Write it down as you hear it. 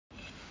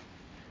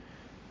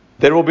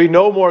There will be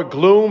no more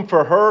gloom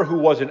for her who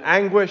was in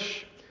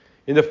anguish.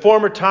 In the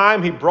former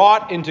time he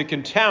brought into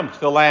contempt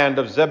the land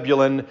of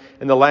Zebulun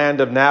and the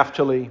land of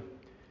Naphtali.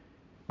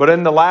 But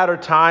in the latter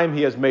time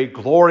he has made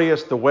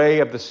glorious the way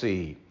of the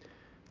sea,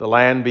 the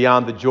land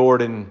beyond the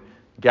Jordan,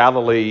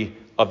 Galilee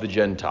of the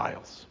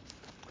Gentiles.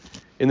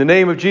 In the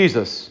name of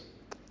Jesus,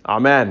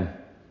 amen.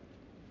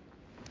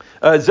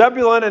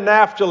 Zebulun and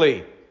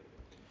Naphtali.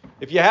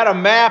 If you had a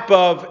map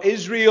of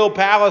Israel,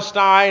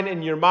 Palestine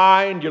in your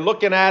mind, you're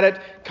looking at it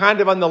kind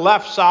of on the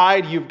left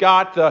side. You've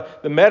got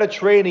the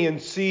Mediterranean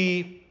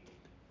Sea.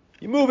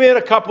 You move in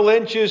a couple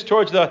inches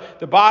towards the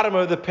bottom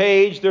of the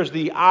page. There's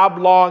the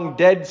oblong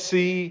Dead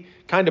Sea,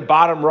 kind of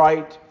bottom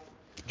right.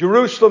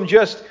 Jerusalem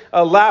just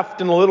left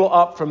and a little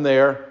up from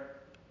there.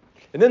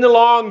 And then the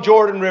long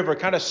Jordan River,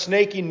 kind of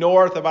snaking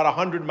north about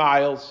 100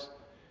 miles.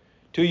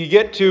 Till you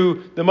get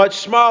to the much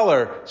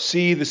smaller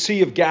sea, the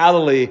Sea of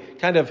Galilee,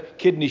 kind of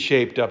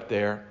kidney-shaped up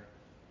there.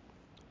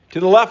 To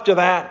the left of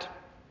that,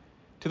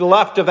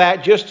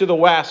 just to the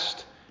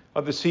west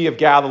of the Sea of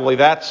Galilee,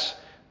 that's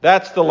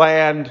the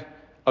land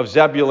of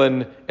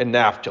Zebulun and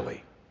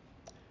Naphtali.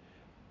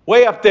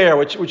 Way up there,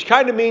 which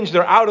kind of means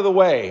they're out of the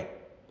way.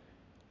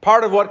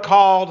 Part of what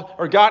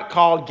got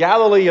called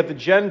Galilee of the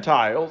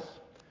Gentiles,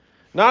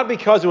 not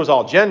because it was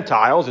all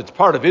Gentiles, it's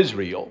part of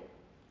Israel.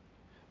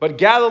 But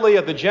Galilee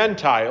of the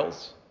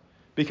Gentiles,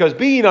 because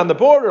being on the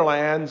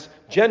borderlands,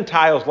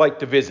 Gentiles like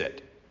to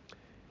visit.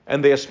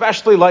 And they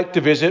especially like to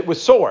visit with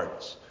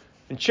swords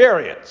and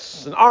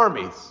chariots and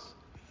armies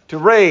to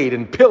raid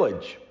and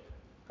pillage.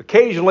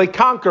 Occasionally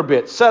conquer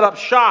bits, set up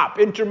shop,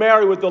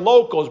 intermarry with the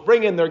locals,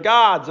 bring in their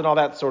gods and all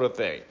that sort of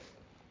thing.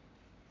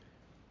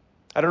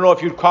 I don't know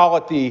if you'd call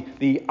it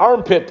the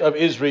armpit of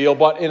Israel,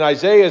 but in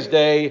Isaiah's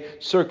day,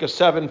 circa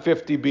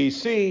 750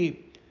 BC,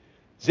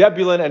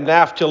 Zebulun and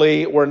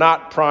Naphtali were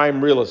not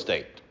prime real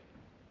estate.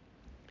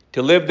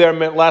 To live there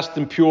meant less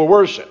than pure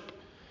worship.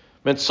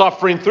 Meant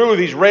suffering through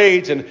these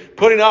raids and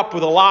putting up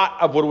with a lot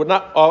of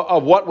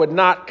what would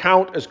not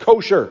count as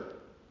kosher.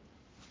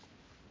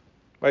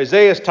 By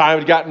Isaiah's time,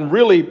 it had gotten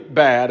really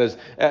bad,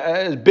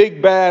 as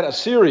big bad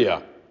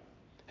Assyria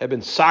had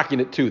been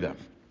socking it to them.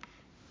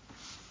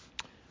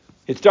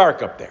 It's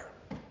dark up there.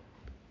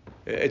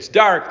 It's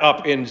dark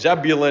up in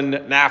Zebulun,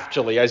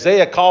 Naphtali.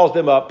 Isaiah calls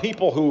them a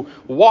people who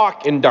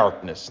walk in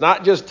darkness.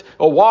 Not just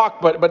a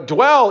walk, but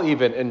dwell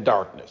even in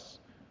darkness.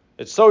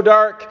 It's so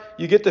dark,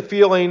 you get the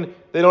feeling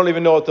they don't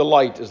even know what the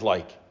light is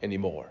like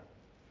anymore.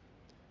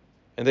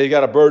 And they've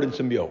got a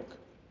burdensome yoke.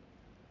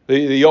 The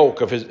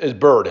yoke of his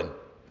burden.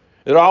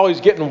 They're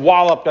always getting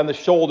walloped on the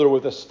shoulder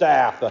with a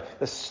staff.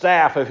 The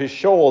staff of his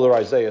shoulder,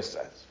 Isaiah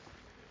says.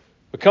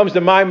 What comes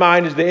to my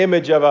mind is the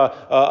image of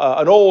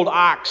an old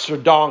ox or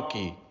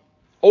donkey.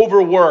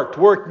 Overworked,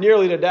 worked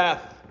nearly to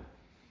death.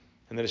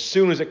 And then as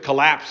soon as it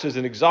collapses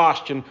in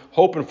exhaustion,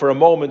 hoping for a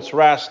moment's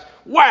rest,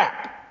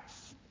 whap!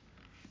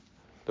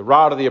 The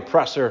rod of the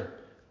oppressor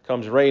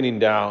comes raining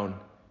down.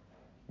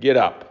 Get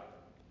up.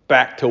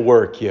 Back to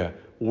work, you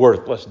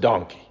worthless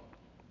donkey.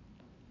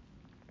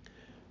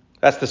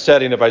 That's the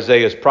setting of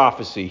Isaiah's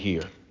prophecy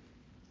here.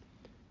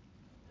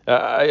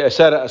 I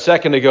said a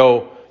second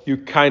ago, you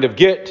kind of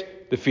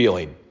get the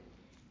feeling.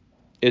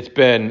 It's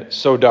been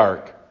so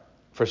dark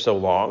for so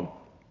long.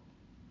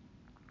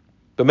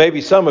 But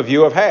maybe some of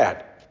you have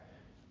had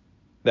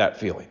that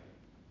feeling.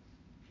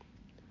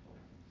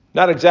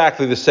 Not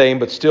exactly the same,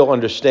 but still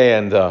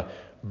understand the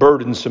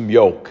burdensome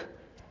yoke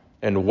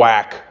and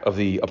whack of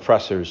the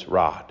oppressor's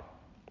rod.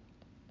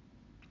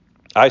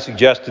 I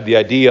suggested the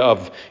idea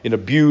of an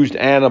abused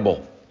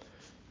animal,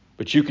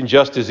 but you can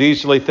just as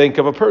easily think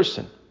of a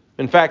person.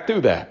 In fact,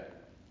 do that.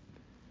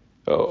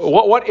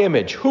 What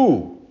image,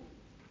 who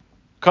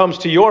comes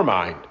to your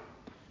mind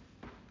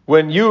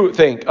when you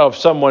think of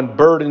someone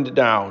burdened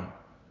down,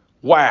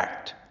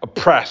 whacked,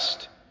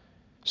 oppressed,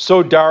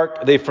 so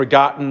dark they've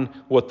forgotten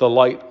what the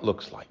light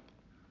looks like?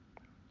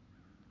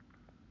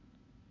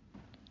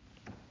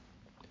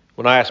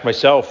 When I asked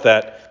myself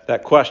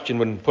that question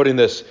when putting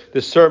this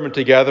sermon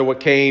together,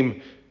 what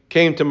came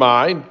to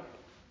mind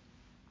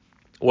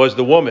was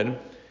the woman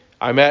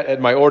I met at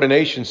my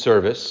ordination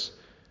service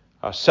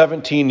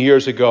 17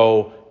 years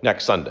ago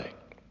next Sunday.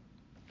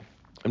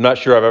 I'm not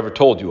sure I've ever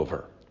told you of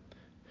her.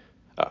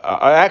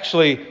 I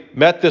actually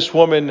met this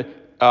woman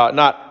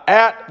not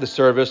at the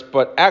service,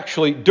 but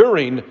actually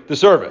during the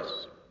service.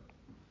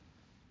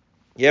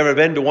 You ever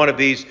been to one of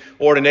these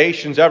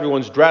ordinations?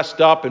 Everyone's dressed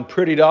up and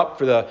prettied up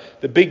for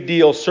the big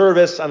deal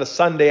service on a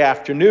Sunday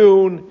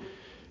afternoon.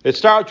 It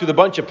starts with a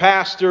bunch of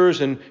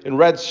pastors in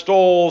red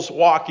stoles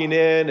walking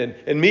in,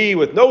 and me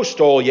with no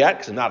stole yet,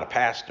 because I'm not a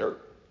pastor.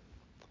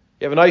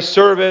 You have a nice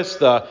service.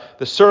 The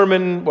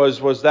sermon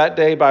was that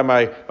day by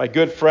my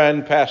good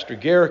friend, Pastor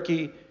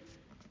Garricky.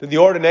 Then the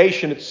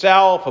ordination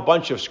itself, a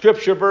bunch of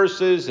scripture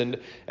verses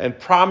and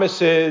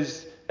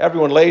promises.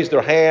 Everyone lays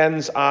their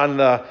hands on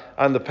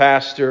the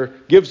pastor,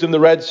 gives him the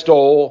red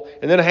stole,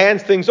 and then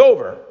hands things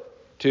over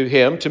to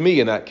him, to me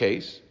in that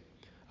case,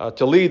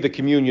 to lead the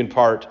communion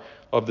part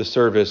of the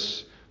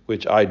service,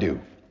 which I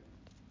do.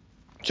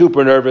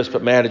 Super nervous,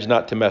 but managed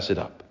not to mess it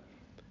up.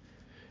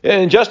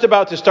 And just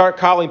about to start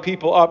calling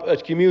people up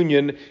at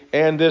communion,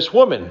 and this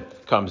woman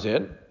comes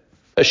in.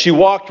 She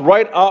walked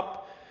right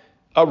up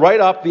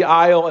the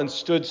aisle and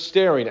stood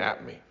staring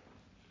at me.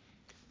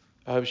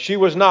 She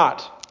was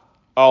not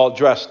all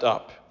dressed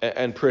up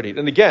and pretty.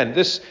 And again,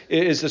 this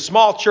is a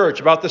small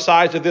church about the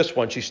size of this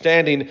one. She's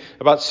standing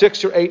about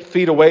 6 or 8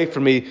 feet away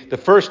from me. The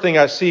first thing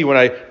I see when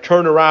I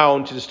turn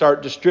around to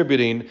start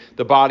distributing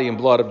the body and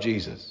blood of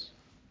Jesus.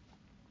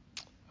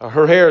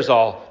 Her hair's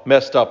all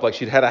messed up, like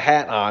she'd had a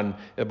hat on,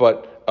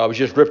 but was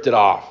just ripped it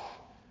off.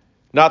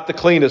 Not the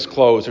cleanest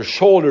clothes. Her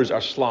shoulders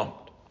are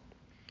slumped.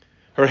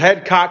 Her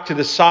head cocked to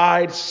the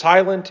side,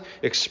 silent,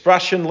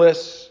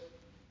 expressionless,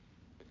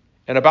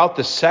 and about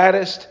the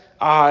saddest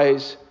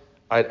eyes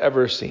I'd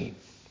ever seen.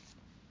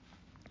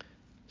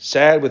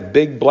 Sad with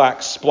big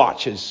black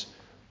splotches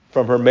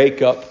from her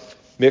makeup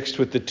mixed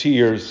with the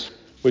tears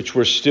which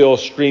were still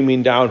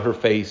streaming down her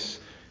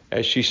face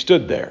as she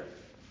stood there.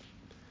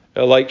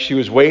 Like she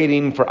was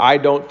waiting for I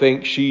don't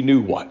think she knew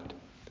what.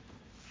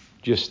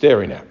 Just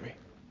staring at me.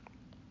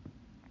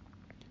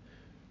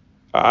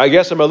 I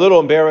guess I'm a little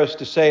embarrassed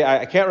to say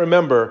I can't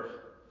remember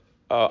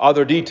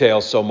other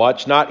details so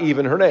much, not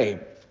even her name.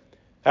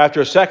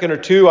 After a second or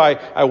two,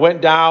 I went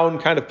down,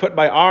 kind of put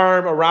my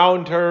arm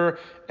around her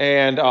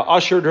and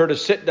ushered her to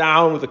sit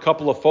down with a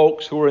couple of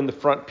folks who were in the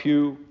front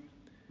pew.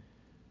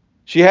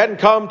 She hadn't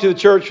come to the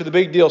church for the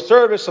big deal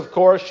service, of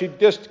course. She'd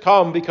just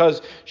come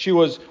because she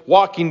was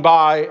walking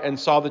by and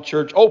saw the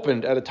church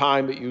opened at a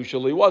time it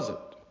usually wasn't.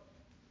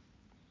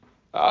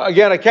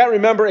 Again, I can't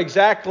remember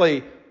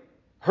exactly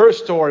her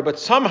story, but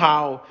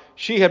somehow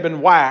she had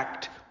been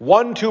whacked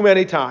one too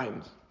many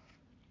times.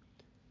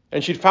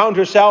 And she'd found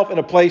herself in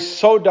a place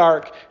so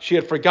dark, she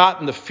had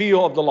forgotten the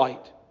feel of the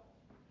light.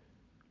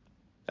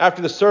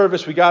 After the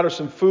service, we got her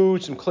some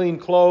food, some clean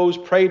clothes,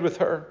 prayed with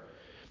her,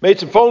 made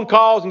some phone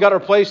calls and got her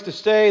a place to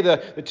stay.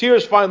 The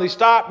tears finally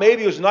stopped.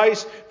 Maybe it was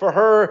nice for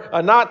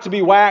her not to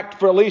be whacked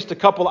for at least a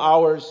couple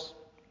hours.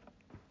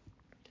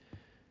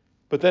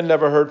 But then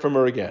never heard from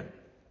her again.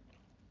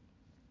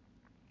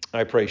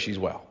 I pray she's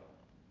well.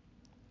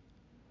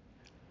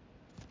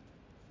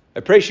 I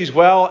pray she's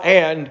well,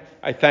 and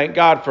I thank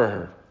God for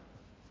her.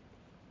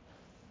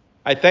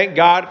 I thank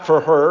God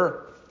for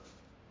her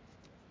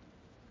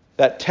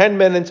that 10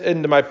 minutes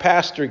into my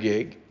pastor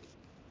gig,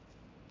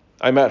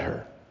 I met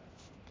her.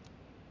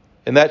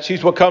 And that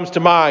she's what comes to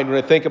mind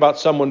when I think about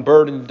someone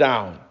burdened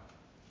down.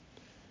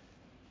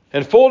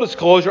 And full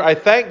disclosure, I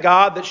thank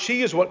God that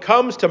she is what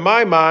comes to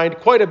my mind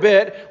quite a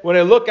bit when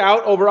I look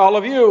out over all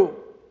of you.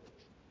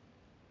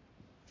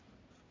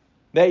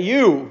 That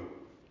you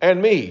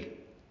and me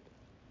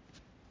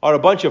are a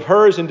bunch of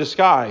hers in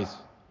disguise.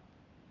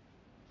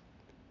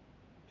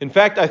 In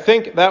fact, I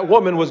think that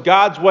woman was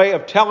God's way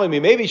of telling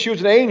me. Maybe she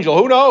was an angel.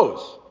 Who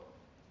knows?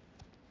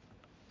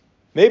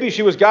 Maybe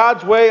she was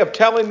God's way of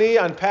telling me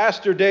on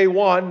Pastor Day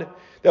 1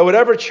 that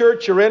whatever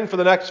church you're in for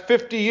the next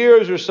 50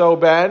 years or so,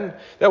 Ben,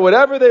 that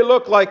whatever they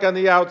look like on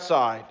the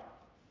outside,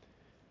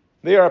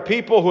 they are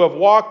people who have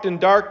walked in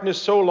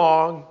darkness so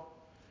long,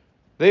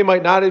 they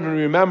might not even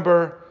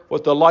remember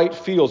what the light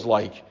feels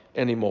like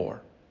anymore.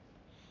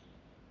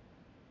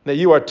 That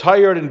you are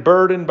tired and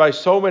burdened by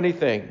so many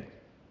things.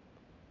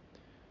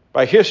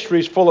 By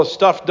histories full of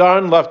stuff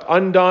done, left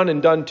undone, and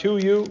done to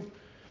you.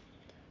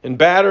 And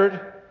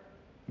battered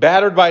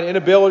by an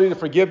inability to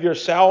forgive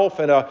yourself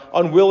and an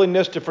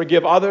unwillingness to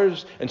forgive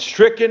others. And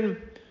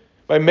stricken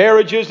by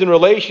marriages and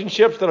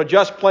relationships that are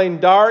just plain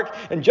dark.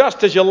 And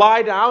just as you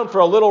lie down for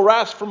a little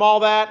rest from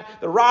all that,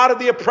 the rod of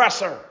the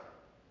oppressor,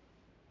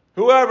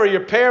 whoever,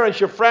 your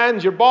parents, your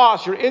friends, your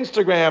boss, your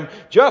Instagram,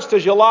 just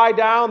as you lie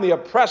down, the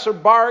oppressor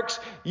barks,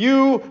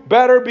 you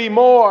better be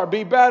more,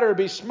 be better,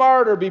 be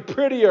smarter, be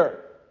prettier.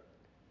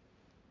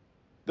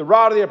 The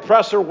rod of the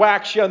oppressor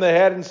whacks you on the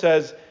head and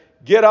says,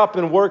 get up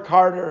and work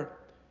harder,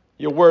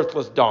 you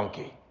worthless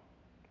donkey.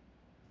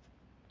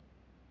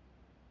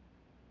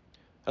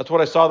 That's what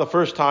I saw the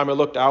first time I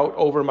looked out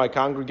over my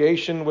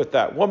congregation with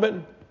that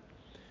woman.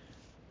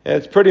 And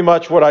it's pretty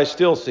much what I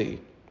still see.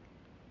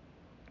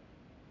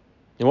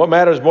 And what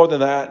matters more than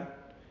that,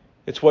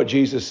 it's what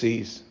Jesus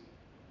sees.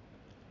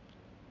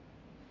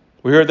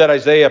 We heard that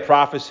Isaiah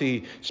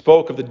prophecy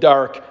spoke of the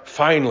dark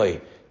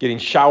finally getting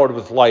showered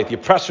with light. The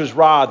oppressor's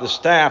rod, the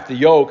staff, the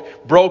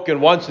yoke, broken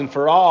once and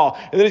for all.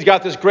 And then he's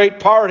got this great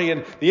party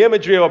and the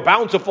imagery of a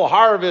bountiful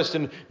harvest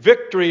and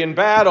victory in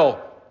battle.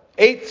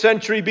 8th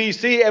century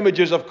BC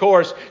images, of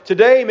course.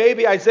 Today,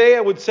 maybe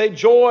Isaiah would say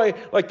joy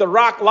like the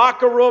Rock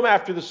locker room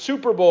after the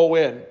Super Bowl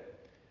win.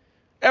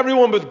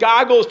 Everyone with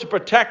goggles to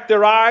protect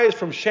their eyes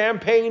from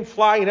champagne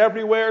flying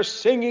everywhere,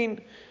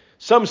 singing.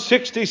 Some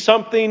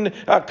 60-something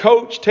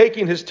coach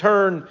taking his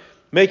turn,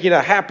 making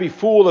a happy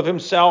fool of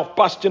himself,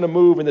 busting a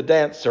move in the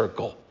dance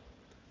circle.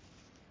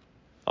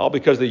 All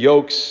because the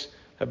yokes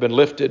have been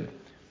lifted,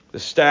 the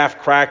staff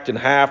cracked in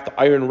half, the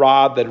iron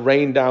rod that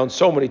rained down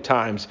so many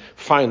times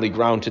finally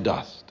ground to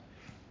dust.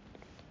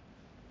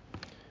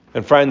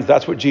 And friends,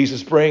 that's what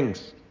Jesus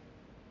brings.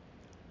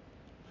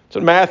 So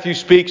Matthew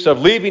speaks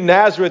of leaving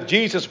Nazareth,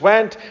 Jesus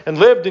went and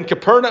lived in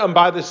Capernaum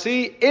by the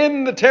sea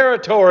in the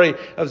territory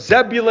of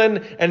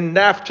Zebulun and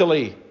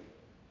Naphtali,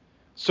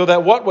 so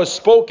that what was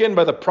spoken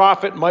by the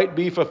prophet might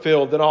be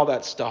fulfilled and all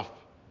that stuff.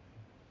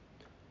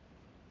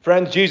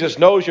 Friends, Jesus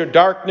knows your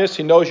darkness.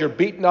 He knows you're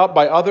beaten up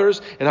by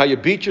others and how you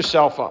beat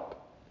yourself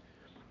up.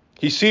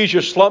 He sees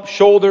your slumped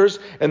shoulders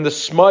and the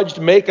smudged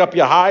makeup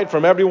you hide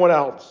from everyone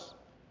else.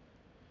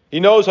 He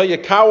knows how you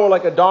cower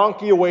like a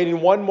donkey awaiting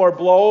one more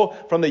blow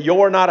from the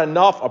 "you're not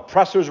enough"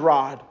 oppressor's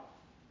rod.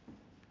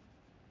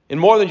 And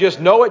more than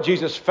just know it,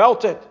 Jesus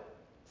felt it.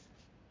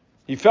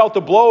 He felt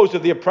the blows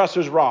of the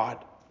oppressor's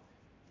rod.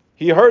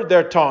 He heard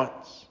their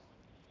taunts.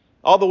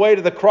 All the way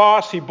to the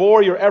cross, he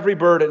bore your every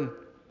burden.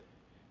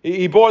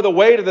 He bore the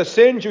weight of the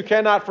sins you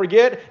cannot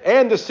forget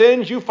and the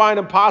sins you find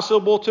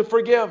impossible to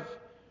forgive.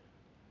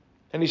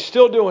 And he's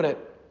still doing it.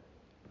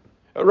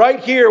 Right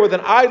here with an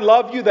 "I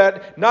love you"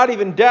 that not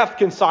even death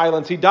can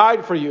silence. He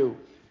died for you.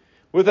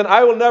 With an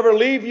 "I will never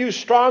leave you"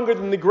 stronger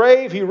than the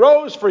grave, he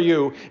rose for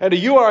you. And a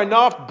 "you are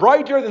enough"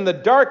 brighter than the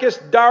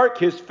darkest dark,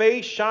 his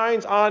face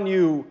shines on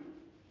you.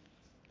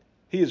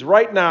 He is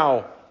right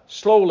now,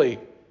 slowly,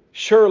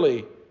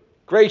 surely,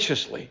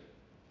 graciously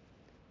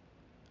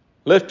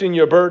lifting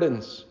your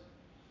burdens.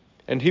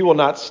 And he will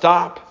not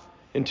stop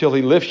until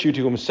he lifts you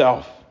to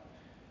himself,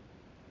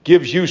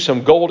 gives you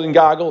some golden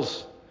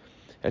goggles,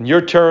 and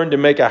your turn to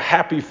make a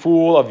happy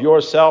fool of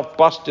yourself,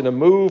 bust in a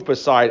move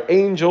beside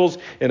angels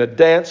in a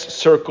dance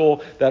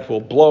circle that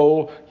will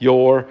blow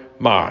your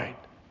mind.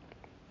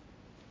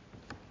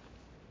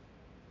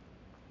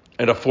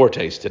 And a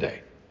foretaste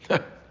today.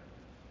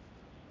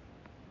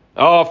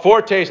 Oh, a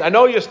foretaste. I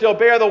know you still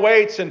bear the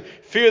weights and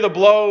fear the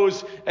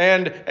blows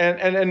and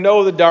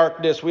know the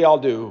darkness. We all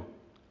do.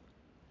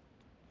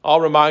 All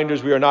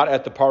reminders we are not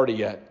at the party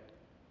yet.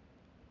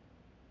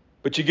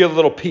 But you get a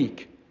little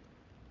peek.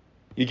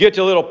 You get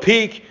a little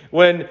peek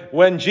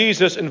when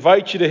Jesus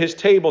invites you to his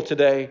table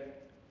today.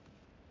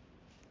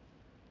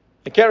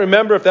 I can't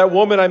remember if that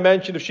woman I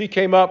mentioned, if she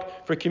came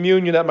up for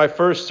communion at my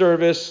first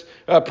service.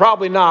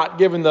 Probably not,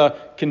 given the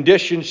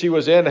condition she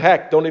was in.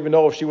 Heck, don't even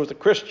know if she was a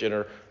Christian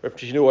or if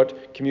she knew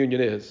what communion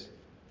is.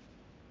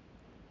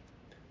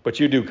 But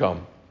you do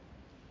come.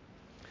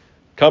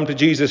 Come to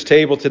Jesus'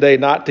 table today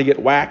not to get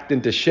whacked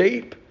into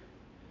shape.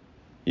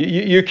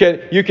 You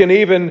can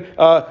even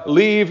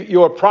leave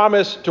your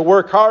promise to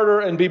work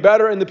harder and be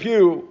better in the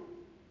pew.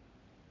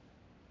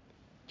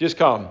 Just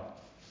come.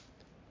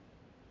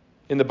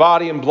 In the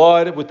body and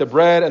blood, with the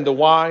bread and the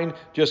wine,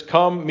 just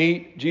come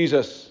meet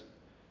Jesus.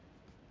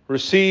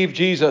 Receive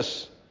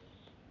Jesus,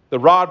 the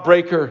rod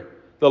breaker,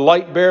 the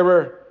light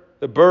bearer,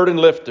 the burden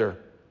lifter,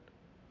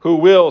 who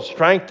will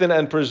strengthen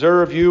and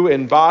preserve you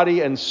in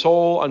body and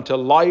soul unto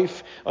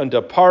life,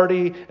 unto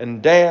party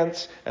and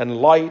dance and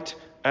light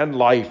and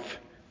life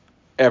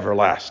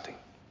everlasting.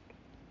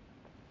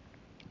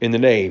 In the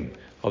name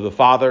of the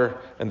Father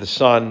and the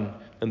Son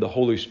and the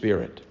Holy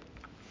Spirit.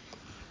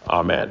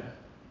 Amen.